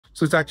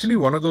So it's actually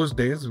one of those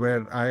days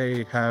where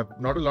I have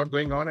not a lot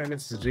going on and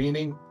it's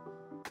raining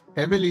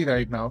heavily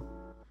right now.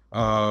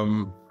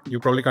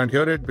 You probably can't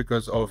hear it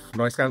because of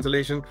noise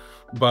cancellation,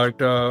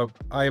 but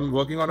I'm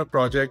working on a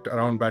project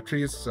around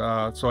batteries.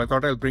 So I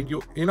thought I'll bring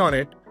you in on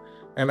it.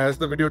 And as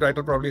the video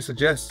title probably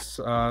suggests,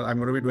 I'm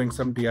going to be doing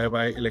some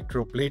DIY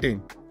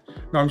electroplating.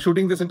 Now I'm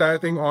shooting this entire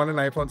thing on an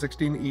iPhone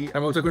 16e.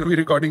 I'm also going to be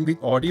recording the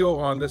audio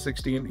on the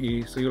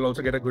 16e. So you'll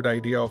also get a good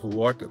idea of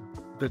what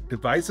the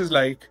device is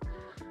like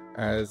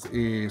as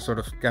a sort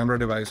of camera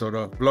device or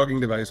a vlogging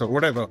device or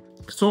whatever.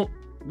 So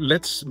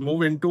let's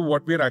move into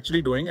what we're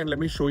actually doing and let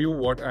me show you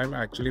what I'm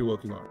actually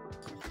working on.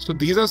 So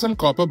these are some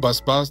copper bus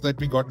bars that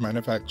we got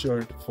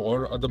manufactured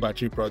for the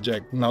battery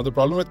project. Now the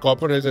problem with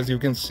copper is, as you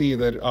can see,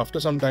 that after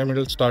some time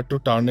it'll start to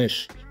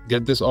tarnish,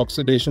 get this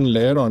oxidation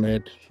layer on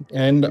it,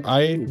 and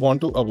I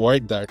want to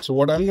avoid that. So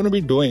what I'm going to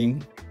be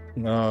doing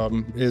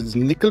is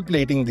nickel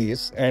plating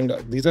these, and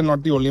these are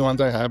not the only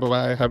ones I have.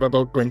 I have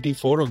about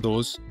 24 of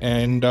those,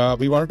 and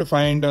we wanted to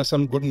find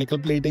some good nickel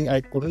plating.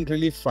 I couldn't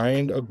really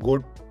find a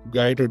good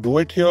guy to do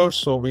it here,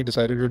 so we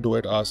decided to do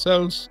it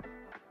ourselves.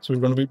 So we're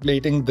going to be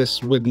plating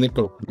this with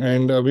nickel,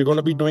 and we're going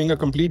to be doing a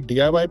complete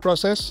DIY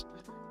process.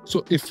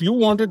 So if you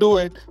want to do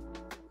it,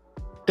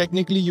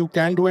 technically you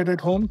can do it at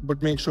home,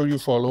 but make sure you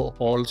follow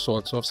all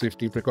sorts of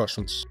safety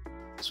precautions.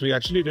 So we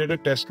actually did a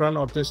test run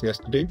of this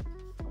yesterday,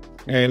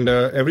 and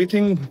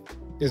everything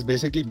is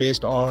basically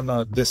based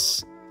on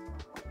this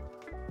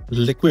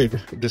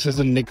liquid. This is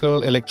a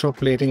nickel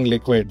electroplating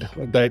liquid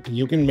that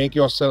you can make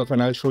yourself,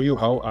 and I'll show you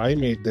how I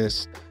made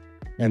this.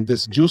 And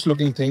this juice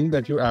looking thing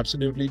that you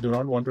absolutely do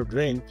not want to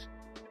drink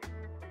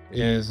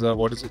is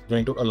what is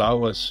going to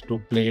allow us to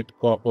plate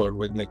copper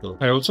with nickel.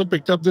 I also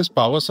picked up this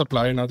power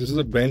supply. Now this is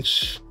a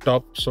bench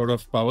top sort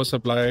of power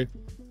supply.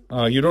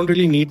 You don't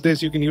really need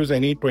this. You can use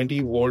any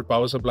 20-volt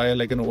power supply,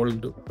 like an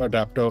old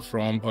adapter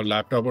from a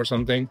laptop or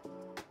something.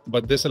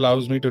 But this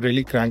allows me to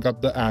really crank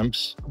up the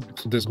amps.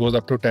 So this goes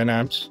up to 10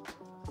 amps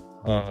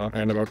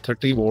and about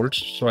 30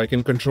 volts. So I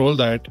can control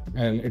that,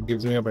 and it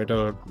gives me a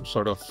better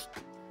sort of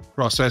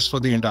process for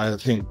the entire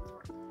thing.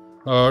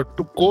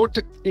 To coat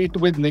it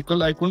with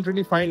nickel, I couldn't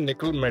really find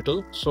nickel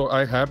metal. So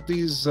I have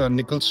these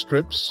nickel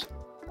strips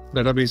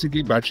that are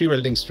basically battery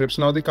welding strips.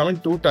 Now they come in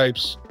two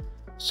types.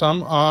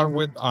 Some are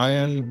with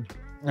iron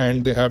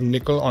and they have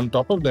nickel on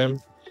top of them.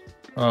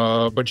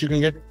 But you can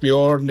get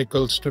pure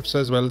nickel strips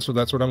as well. So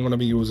that's what I'm going to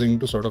be using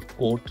to sort of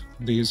coat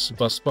these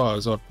bus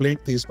bars or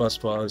plate these bus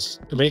bars.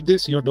 To make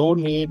this, you don't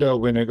need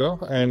vinegar,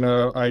 and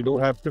I do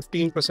have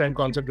 15%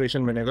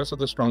 concentration vinegar. So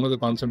the stronger the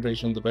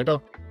concentration, the better.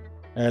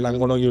 And I'm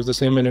going to use the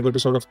same vinegar to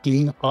sort of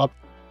clean up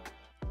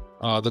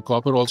the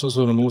copper also,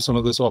 so remove some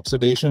of this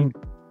oxidation.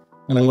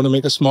 And I'm going to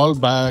make a small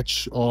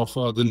batch of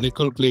the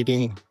nickel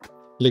plating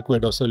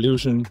liquid or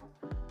solution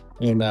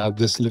in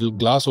this little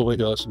glass over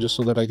here, so just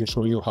so that I can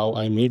show you how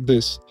I made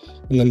this,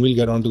 and then we'll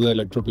get on to the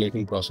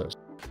electroplating process.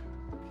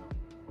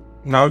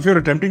 Now, if you're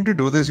attempting to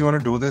do this, you want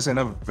to do this in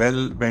a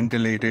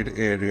well-ventilated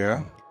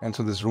area. And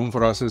so this room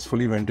for us is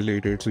fully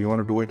ventilated. So you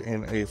want to do it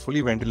in a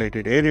fully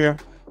ventilated area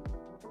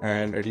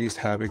and at least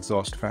have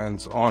exhaust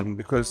fans on,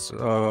 because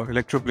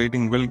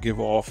electroplating will give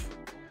off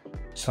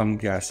some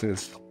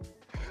gases.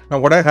 Now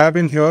what I have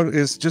in here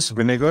is just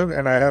vinegar,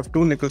 and I have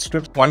two nickel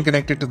strips, one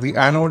connected to the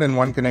anode and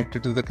one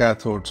connected to the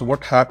cathode. So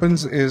what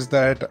happens is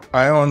that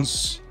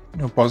ions,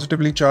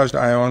 positively charged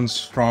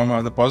ions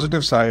from the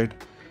positive side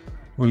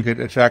will get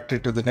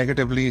attracted to the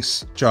negatively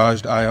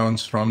charged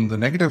ions from the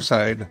negative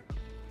side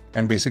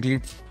and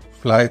basically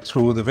fly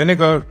through the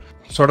vinegar,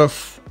 sort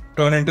of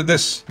turn into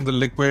this. The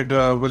liquid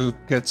will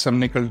get some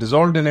nickel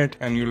dissolved in it,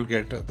 and you'll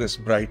get this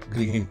bright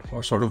green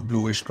or sort of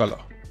bluish color.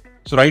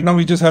 So right now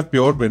we just have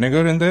pure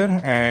vinegar in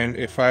there, and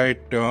if I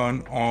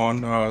turn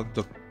on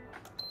the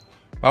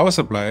power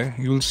supply,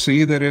 you'll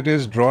see that it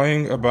is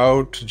drawing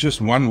about just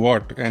 1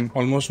 watt and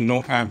almost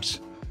no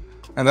amps.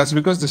 And that's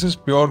because this is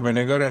pure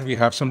vinegar and we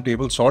have some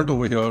table salt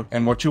over here.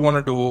 And what you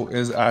want to do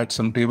is add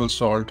some table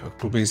salt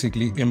to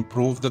basically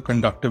improve the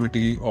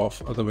conductivity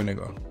of the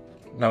vinegar.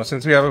 Now,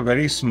 since we have a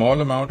very small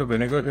amount of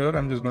vinegar here,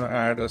 I'm just going to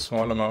add a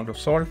small amount of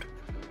salt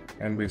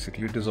and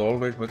basically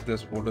dissolve it with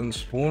this wooden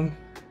spoon.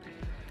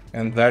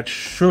 And that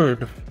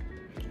should,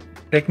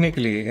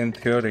 technically, in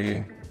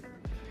theory,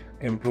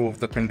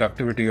 improve the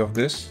conductivity of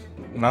this.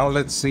 Now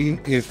let's see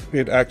if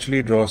it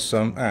actually draws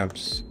some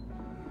amps.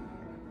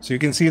 So you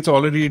can see it's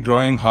already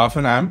drawing half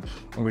an amp,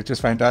 which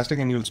is fantastic,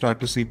 and you'll start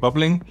to see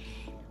bubbling.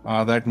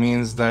 That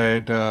means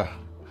that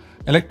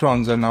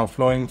electrons are now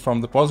flowing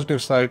from the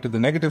positive side to the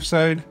negative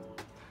side,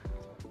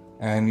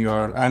 and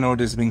your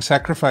anode is being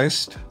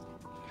sacrificed.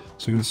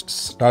 So you'll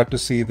start to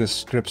see this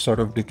strip sort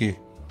of decay.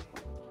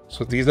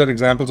 So these are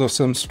examples of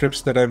some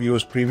strips that I've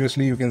used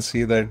previously. You can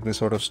see that they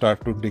sort of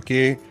start to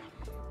decay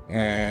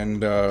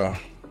and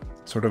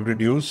sort of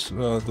reduce.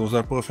 Those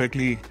are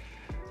perfectly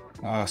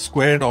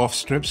squared off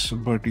strips,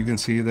 but you can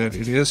see that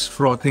it is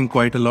frothing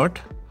quite a lot.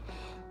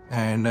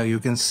 And you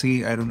can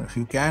see, I don't know if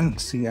you can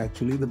see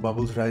actually the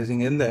bubbles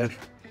rising in there,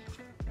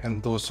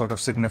 and those sort of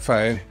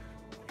signify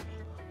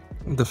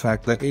the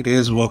fact that it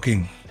is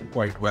working.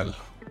 quite well.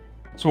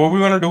 So what we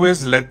want to do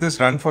is let this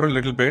run for a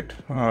little bit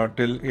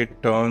till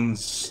it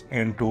turns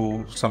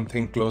into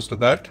something close to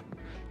that.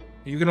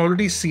 You can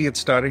already see it's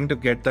starting to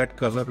get that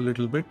color a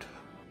little bit.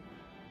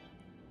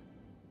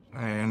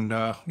 And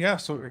yeah,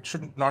 so it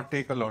should not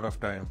take a lot of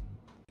time.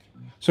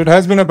 So it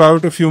has been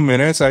about a few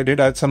minutes. I did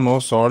add some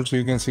more salt, so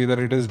you can see that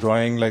it is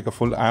drawing like a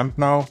full amp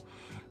now.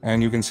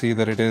 And you can see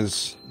that it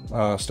is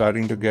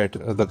starting to get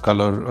the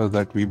color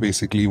that we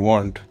basically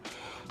want.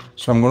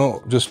 So I'm going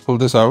to just pull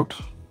this out.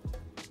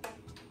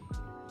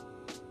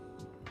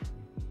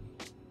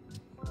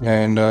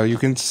 And you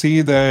can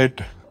see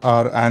that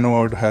our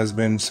anode has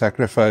been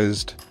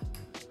sacrificed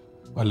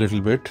a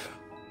little bit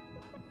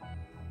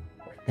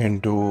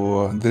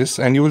into this,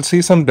 and you will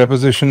see some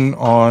deposition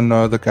on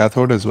the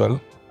cathode as well.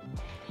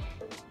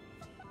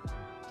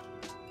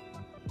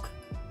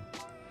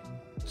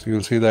 So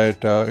you'll see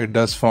that it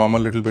does form a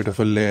little bit of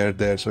a layer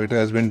there, so it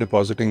has been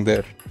depositing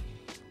there.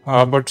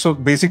 But so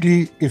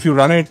basically, if you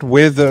run it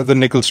with the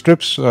nickel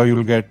strips,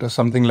 you'll get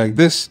something like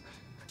this.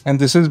 And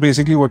this is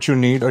basically what you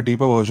need, a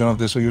deeper version of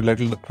this. So you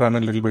let it run a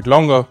little bit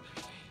longer,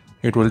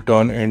 it will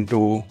turn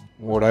into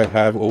what I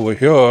have over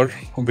here,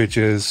 which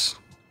is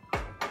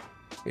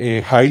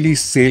a highly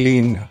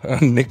saline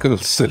nickel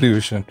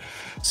solution.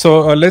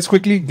 So let's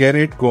quickly get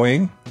it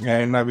going.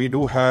 And we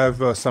do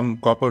have some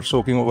copper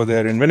soaking over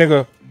there in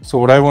vinegar. So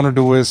what I want to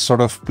do is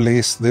sort of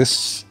place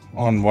this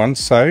on one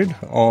side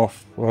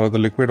of the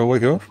liquid over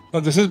here.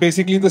 Now this is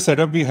basically the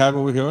setup we have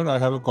over here. I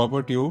have a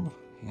copper tube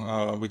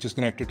which is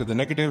connected to the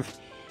negative,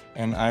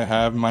 and I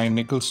have my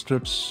nickel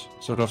strips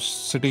sort of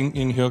sitting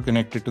in here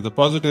connected to the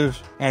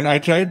positive. And I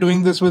tried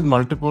doing this with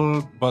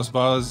multiple bus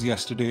bars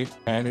yesterday,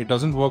 and it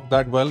doesn't work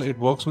that well. It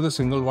works with a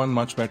single one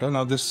much better.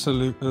 Now this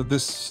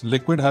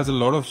liquid has a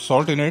lot of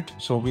salt in it,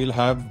 so we'll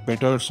have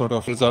better sort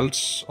of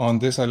results on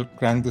this. I'll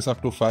crank this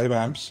up to 5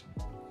 amps.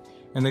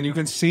 And then you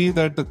can see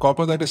that the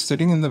copper that is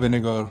sitting in the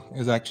vinegar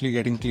is actually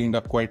getting cleaned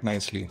up quite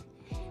nicely.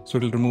 So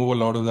it'll remove a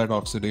lot of that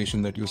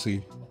oxidation that you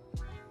see.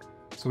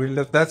 So we'll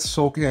let that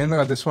soak in.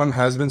 This one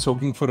has been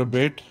soaking for a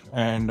bit,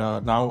 and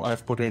now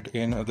I've put it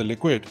in the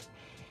liquid.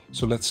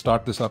 So let's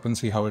start this up and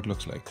see how it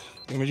looks like.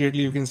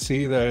 Immediately you can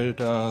see that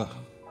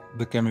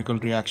the chemical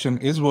reaction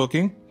is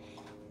working.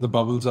 The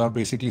bubbles are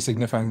basically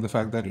signifying the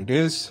fact that it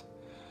is.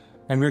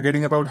 And we're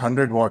getting about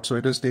 100 watts. So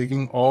it is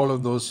taking all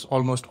of those,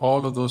 almost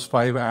all of those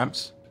 5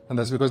 amps. And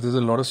that's because there's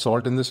a lot of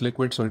salt in this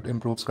liquid, so it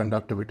improves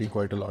conductivity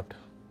quite a lot.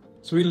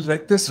 So we'll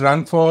let this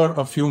run for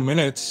a few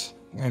minutes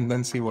and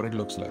then see what it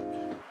looks like.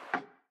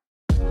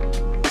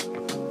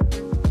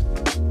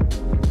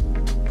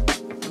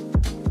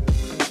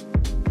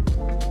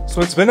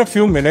 So it's been a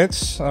few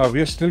minutes.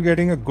 We are still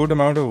getting a good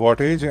amount of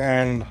wattage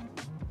and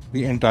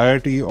the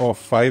entirety of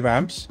 5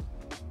 amps.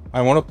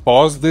 I want to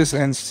pause this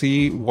and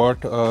see what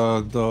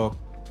the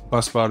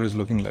bus bar is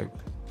looking like.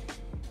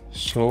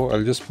 So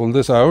I'll just pull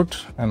this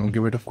out and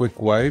give it a quick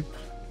wipe,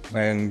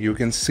 and you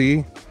can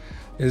see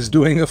it's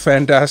doing a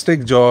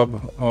fantastic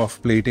job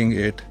of plating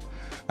it.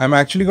 I'm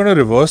actually going to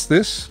reverse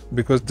this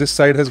because this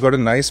side has got a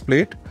nice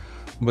plate,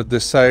 but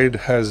this side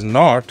has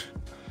not.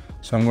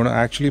 So I'm going to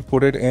actually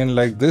put it in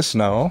like this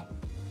now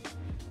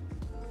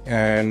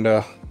and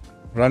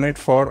run it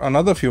for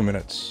another few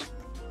minutes.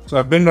 So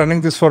I've been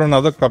running this for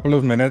another couple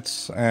of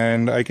minutes,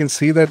 and I can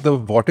see that the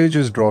wattage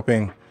is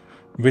dropping,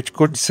 which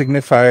could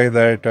signify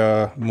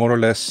that more or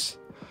less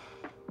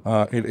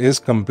it is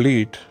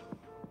complete.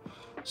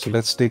 So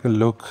let's take a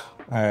look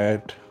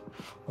at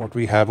what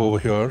we have over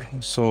here.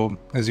 So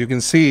as you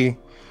can see,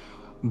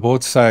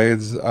 both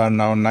sides are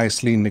now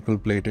nicely nickel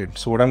plated.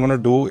 So what I'm going to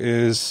do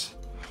is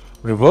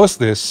reverse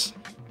this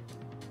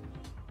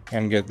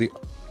and get the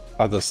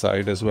other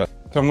side as well.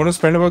 So I'm going to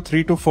spend about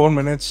 3 to 4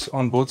 minutes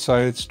on both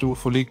sides to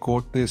fully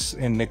coat this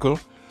in nickel.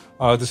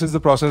 This is the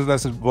process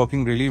that's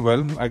working really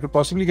well. I could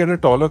possibly get a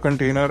taller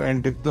container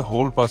and dip the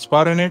whole bus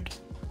bar in it,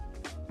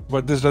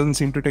 but this doesn't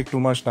seem to take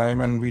too much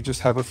time, and we just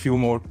have a few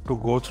more to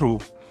go through.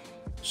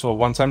 So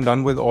once I'm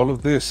done with all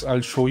of this, I'll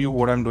show you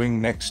what I'm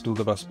doing next to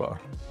the bus bar.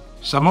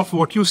 Some of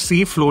what you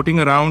see floating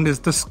around is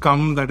the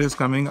scum that is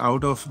coming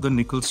out of the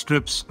nickel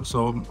strips.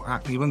 So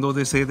even though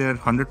they say they're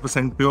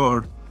 100%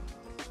 pure,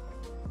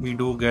 we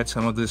do get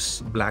some of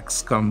this black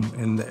scum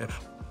in there.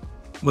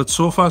 But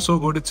so far so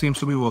good, it seems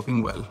to be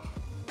working well.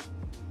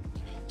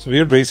 So we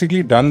are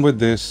basically done with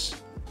this.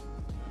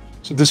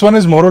 So this one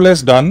is more or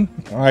less done.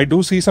 I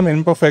do see some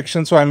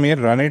imperfections, so I may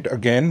run it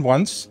again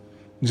once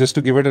just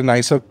to give it a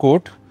nicer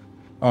coat.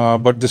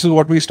 But this is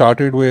what we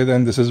started with,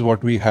 and this is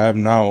what we have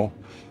now.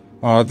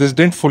 This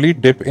didn't fully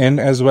dip in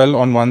as well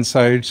on one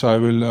side, so I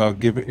will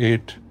give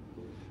it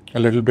a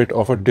little bit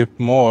of a dip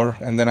more,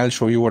 and then I'll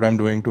show you what I'm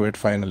doing to it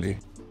finally.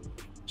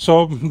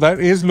 So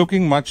that is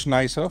looking much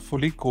nicer,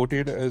 fully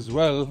coated as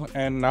well.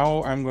 And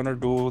now I'm going to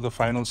do the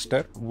final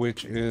step,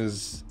 which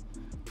is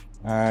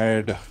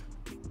add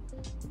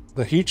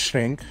the heat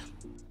shrink.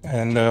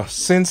 And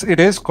since it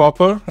is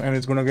copper and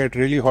it's going to get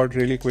really hot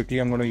really quickly,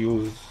 I'm going to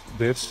use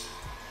this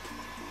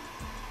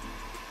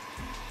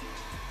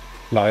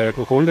plier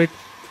to hold it.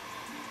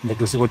 But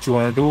this is what you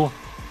want to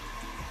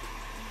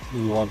do.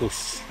 You want to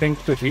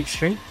shrink the heat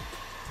shrink.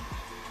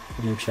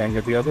 You shrink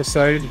at the other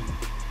side.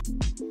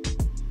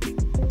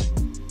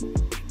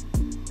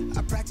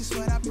 I practice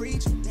what I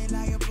preach. They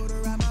lie, put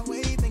around my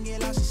way, then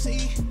get lost to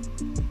sea.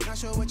 Not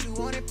sure what you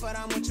wanted, but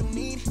I'm what you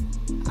need.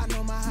 I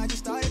know my high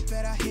just started,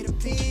 but I hit a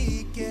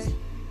peak, yeah.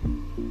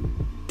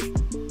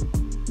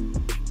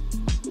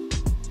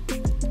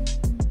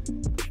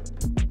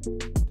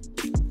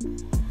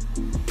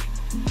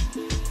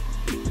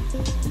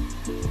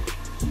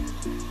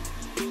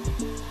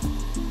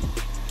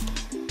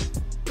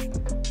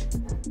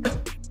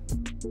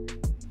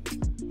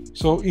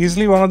 So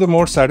easily one of the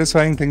more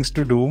satisfying things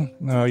to do.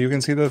 You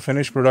can see the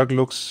finished product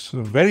looks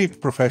very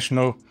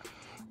professional.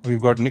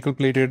 We've got nickel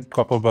plated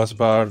copper bus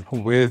bar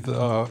with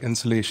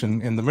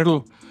insulation in the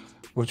middle,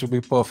 which will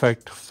be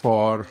perfect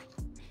for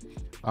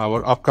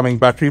our upcoming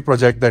battery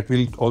project that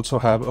we'll also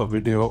have a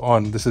video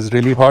on. This is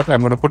really hot. I'm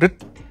going to put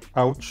it,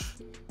 ouch.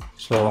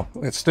 So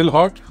it's still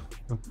hot.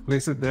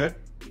 Place it there.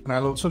 And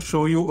I'll also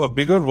show you a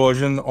bigger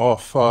version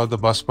of the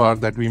bus bar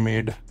that we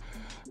made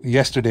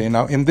yesterday.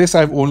 Now in this,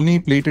 I've only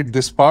plated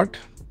this part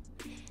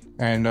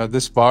and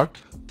this part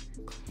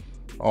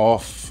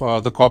of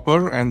the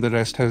copper, and the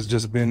rest has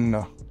just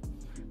been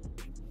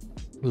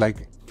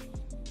like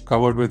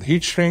covered with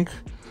heat shrink.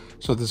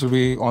 So this will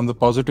be on the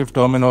positive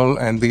terminal,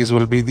 and these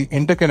will be the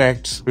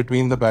interconnects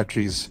between the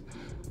batteries,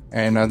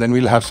 and then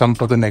we'll have some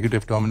for the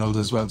negative terminals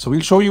as well. So we'll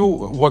show you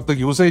what the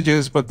usage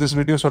is, but this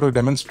video sort of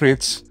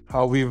demonstrates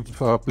how we've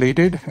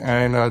plated,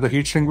 and the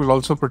heat shrink will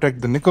also protect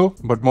the nickel,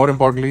 but more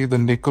importantly the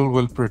nickel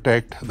will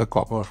protect the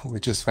copper,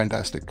 which is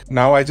fantastic.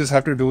 Now I just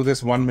have to do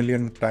this 1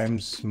 million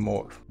times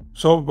more.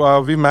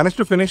 So we managed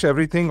to finish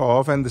everything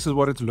off, and this is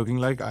what it's looking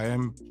like. I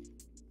am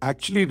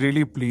actually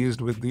really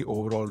pleased with the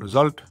overall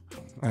result.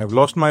 I have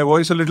lost my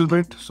voice a little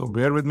bit, so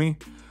bear with me.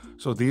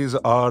 So these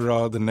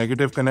are the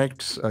negative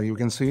connects, you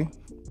can see,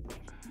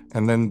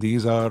 and then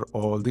these are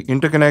all the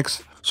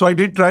interconnects. So I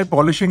did try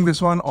polishing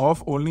this one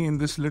off only in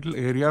this little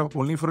area,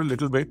 only for a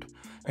little bit,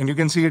 and you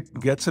can see it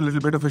gets a little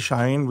bit of a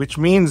shine, which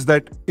means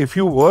that if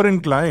you were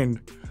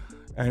inclined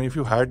and if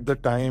you had the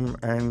time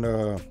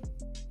and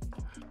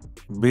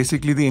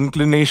basically the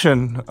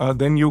inclination,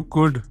 then you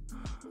could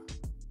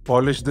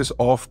polish this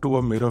off to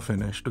a mirror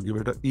finish to give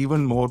it an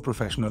even more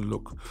professional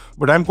look.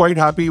 But I'm quite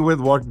happy with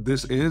what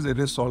this is. It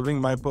is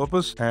solving my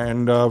purpose,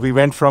 and we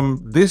went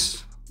from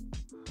this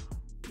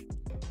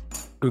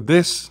to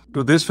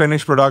this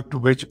finished product,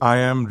 which I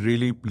am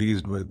really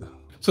pleased with.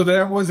 So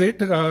that was it.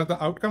 The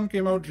outcome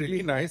came out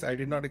really nice. I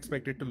did not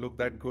expect it to look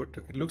that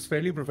good. It looks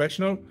fairly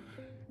professional,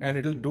 and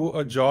it'll do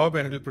a job,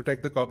 and it'll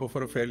protect the copper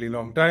for a fairly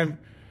long time.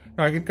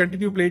 Now I can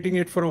continue plating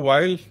it for a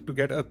while to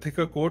get a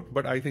thicker coat,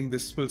 but I think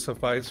this will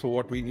suffice for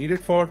what we need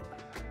it for.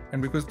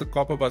 And because the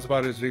copper bus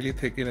bar is really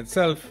thick in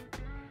itself,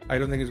 I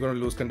don't think it's going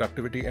to lose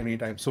conductivity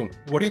anytime soon.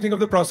 What do you think of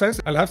the process?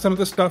 I'll have some of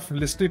the stuff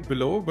listed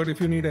below, but if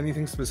you need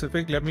anything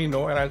specific, let me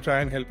know and I'll try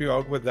and help you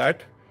out with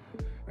that.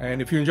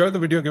 And if you enjoyed the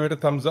video, give it a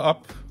thumbs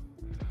up,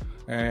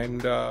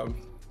 and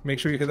make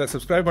sure you hit that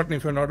subscribe button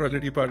if you're not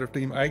already part of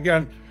Team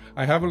iGyaan.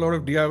 I have a lot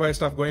of DIY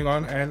stuff going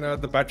on,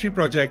 and the battery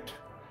project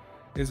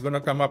is going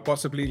to come up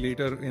possibly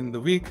later in the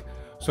week.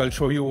 So I'll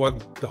show you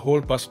what the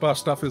whole bus bar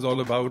stuff is all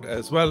about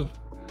as well.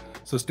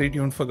 So stay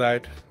tuned for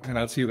that, and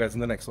I'll see you guys in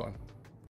the next one.